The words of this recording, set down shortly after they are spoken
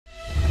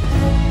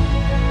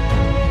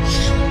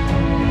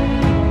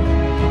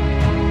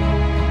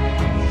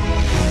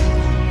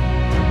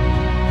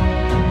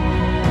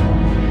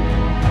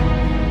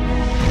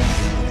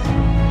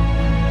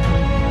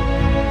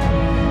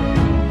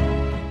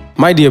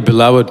My dear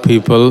beloved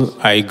people,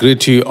 I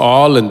greet you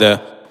all in the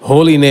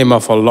holy name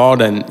of our Lord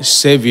and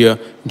Savior,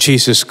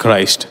 Jesus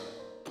Christ.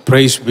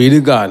 Praise be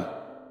to God.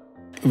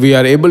 We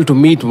are able to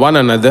meet one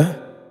another.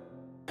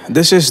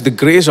 This is the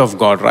grace of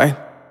God, right?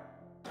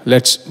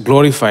 Let's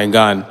glorify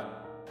God.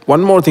 One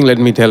more thing let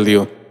me tell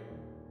you.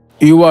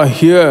 You are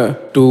here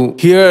to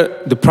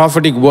hear the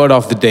prophetic word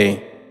of the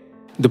day.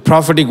 The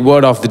prophetic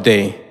word of the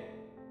day.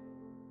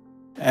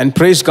 And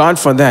praise God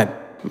for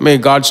that. May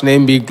God's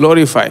name be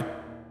glorified.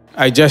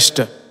 I just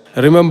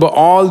remember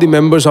all the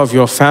members of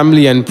your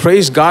family and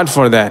praise God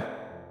for that.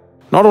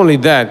 Not only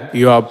that,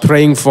 you are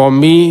praying for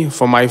me,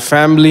 for my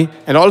family,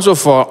 and also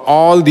for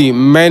all the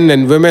men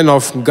and women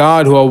of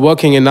God who are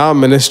working in our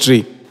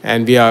ministry.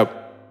 And we are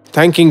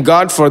thanking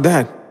God for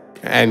that.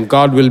 And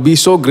God will be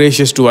so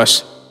gracious to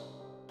us.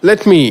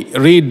 Let me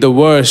read the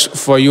verse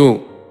for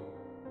you.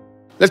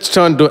 Let's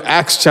turn to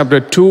Acts chapter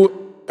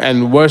 2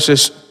 and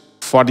verses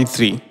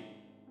 43.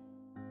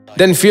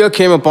 Then fear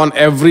came upon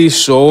every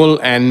soul,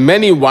 and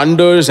many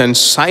wonders and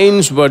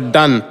signs were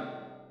done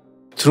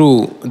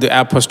through the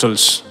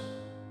apostles.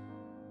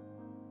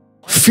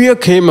 Fear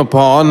came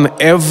upon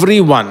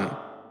everyone.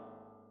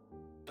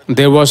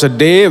 There was a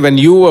day when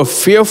you were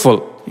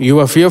fearful. You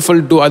were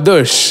fearful to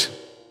others.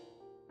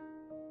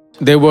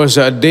 There was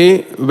a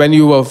day when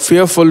you were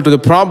fearful to the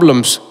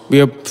problems. We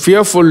are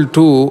fearful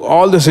to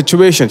all the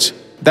situations.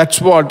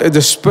 That's what is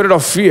the spirit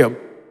of fear.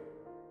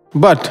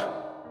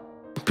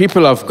 But,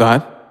 people of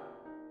God,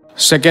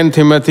 2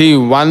 Timothy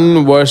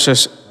 1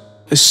 verses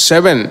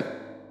 7,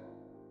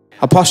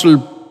 Apostle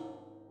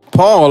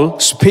Paul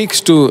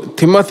speaks to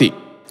Timothy.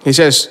 He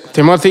says,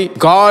 Timothy,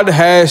 God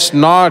has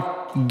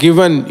not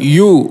given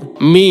you,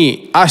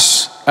 me,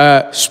 us,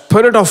 a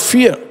spirit of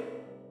fear.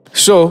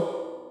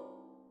 So,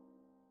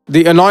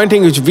 the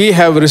anointing which we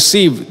have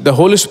received, the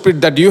Holy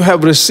Spirit that you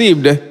have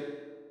received,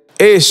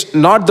 is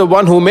not the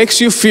one who makes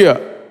you fear.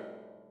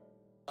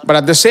 But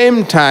at the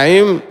same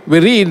time, we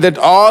read that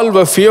all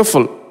were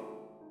fearful.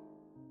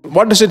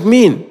 What does it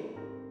mean?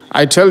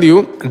 I tell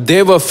you,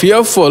 they were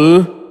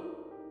fearful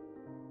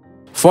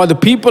for the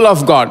people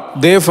of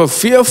God. They were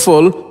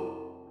fearful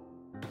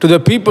to the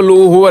people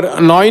who were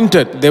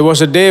anointed. There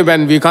was a day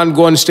when we can't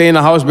go and stay in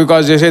a house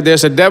because they say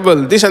there's a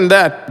devil, this and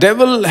that.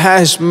 Devil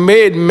has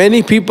made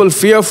many people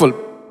fearful.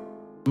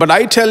 But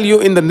I tell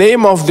you, in the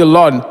name of the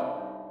Lord,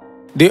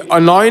 the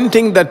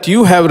anointing that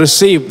you have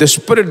received, the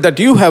spirit that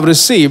you have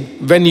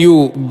received, when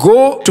you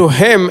go to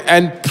Him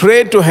and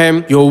pray to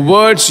Him, your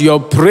words, your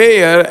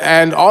prayer,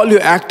 and all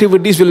your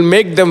activities will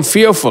make them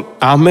fearful.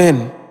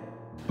 Amen.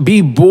 Be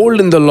bold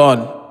in the Lord.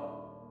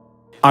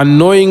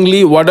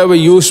 Unknowingly, whatever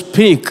you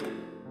speak,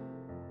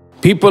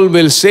 people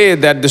will say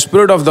that the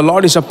Spirit of the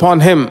Lord is upon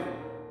him.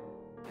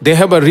 They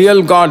have a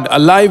real God, a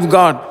live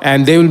God,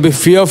 and they will be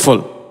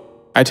fearful.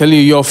 I tell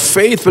you, your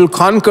faith will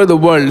conquer the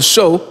world.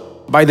 So,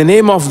 by the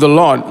name of the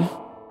Lord,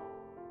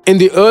 in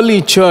the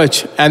early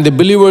church and the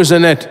believers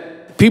in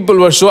it, people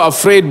were so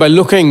afraid by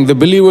looking, the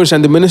believers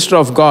and the minister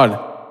of God.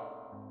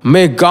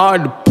 May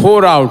God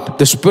pour out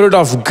the spirit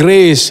of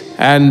grace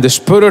and the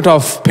spirit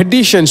of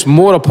petitions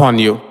more upon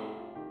you.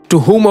 To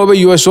whomever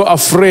you are so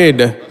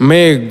afraid,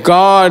 may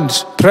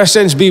God's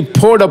presence be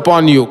poured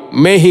upon you.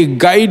 May He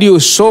guide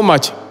you so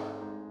much.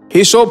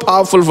 He's so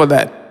powerful for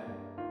that.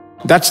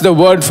 That's the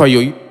word for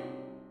you.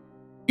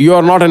 You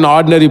are not an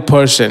ordinary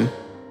person.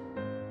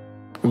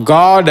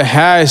 God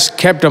has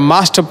kept a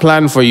master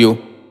plan for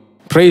you.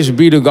 Praise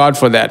be to God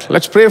for that.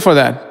 Let's pray for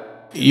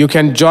that. You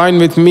can join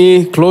with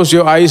me, close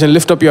your eyes and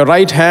lift up your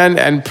right hand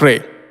and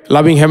pray.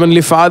 Loving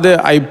Heavenly Father,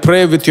 I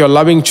pray with your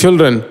loving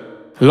children.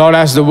 Lord,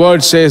 as the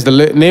word says, the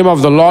name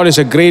of the Lord is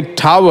a great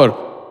tower.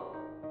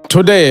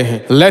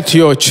 Today, let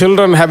your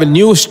children have a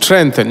new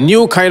strength, a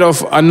new kind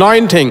of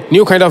anointing,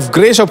 new kind of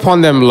grace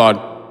upon them, Lord.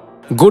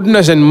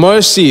 Goodness and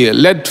mercy,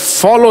 let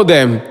follow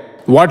them.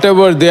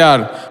 Whatever they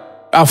are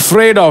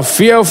afraid of,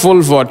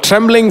 fearful for,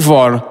 trembling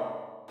for,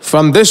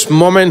 from this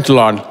moment,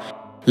 Lord,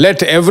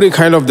 let every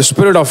kind of the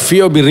spirit of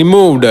fear be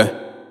removed.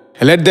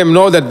 Let them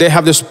know that they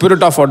have the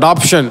spirit of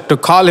adoption to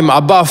call Him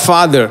Abba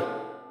Father.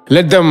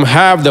 Let them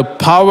have the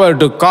power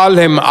to call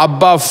Him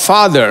Abba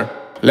Father.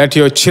 Let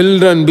your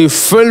children be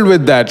filled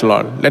with that,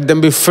 Lord. Let them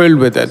be filled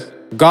with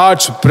it.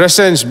 God's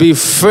presence be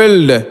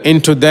filled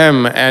into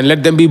them and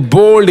let them be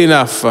bold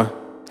enough.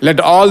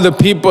 Let all the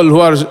people who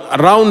are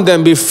around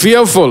them be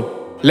fearful.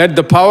 Let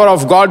the power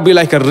of God be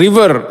like a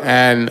river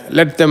and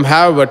let them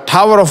have a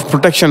tower of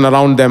protection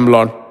around them,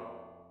 Lord.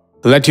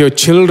 Let your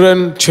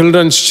children,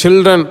 children's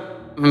children,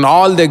 and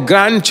all their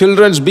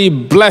grandchildren be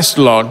blessed,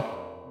 Lord.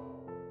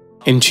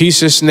 In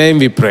Jesus' name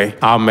we pray.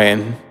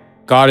 Amen.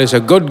 God is a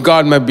good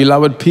God, my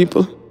beloved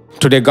people.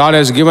 Today God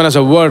has given us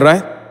a word,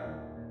 right?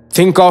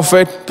 Think of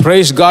it.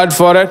 Praise God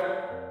for it.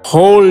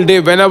 Whole day,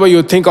 whenever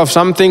you think of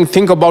something,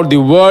 think about the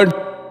word.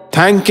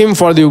 Thank Him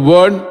for the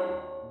word.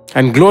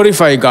 And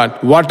glorify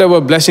God.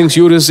 Whatever blessings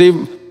you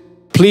receive,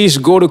 please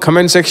go to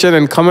comment section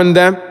and comment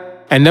them.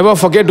 And never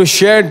forget to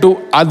share to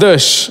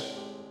others.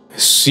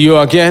 See you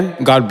again.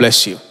 God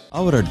bless you.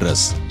 Our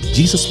address,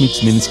 Jesus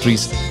Meets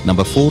Ministries,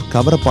 number 4,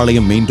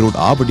 Kavarapalayam Main Road,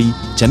 Avadi,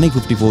 Chennai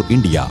 54,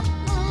 India.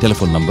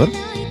 Telephone number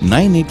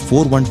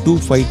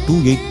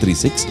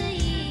 9841252836,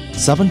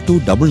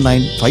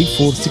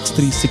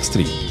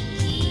 7299546363.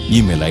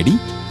 Email ID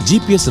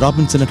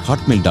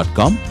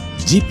gpsrobinson@hotmail.com,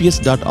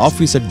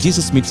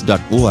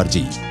 gps.office@jesusmeets.org.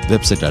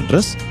 Website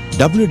address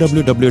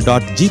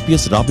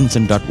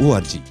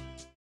www.gpsrobinson.org.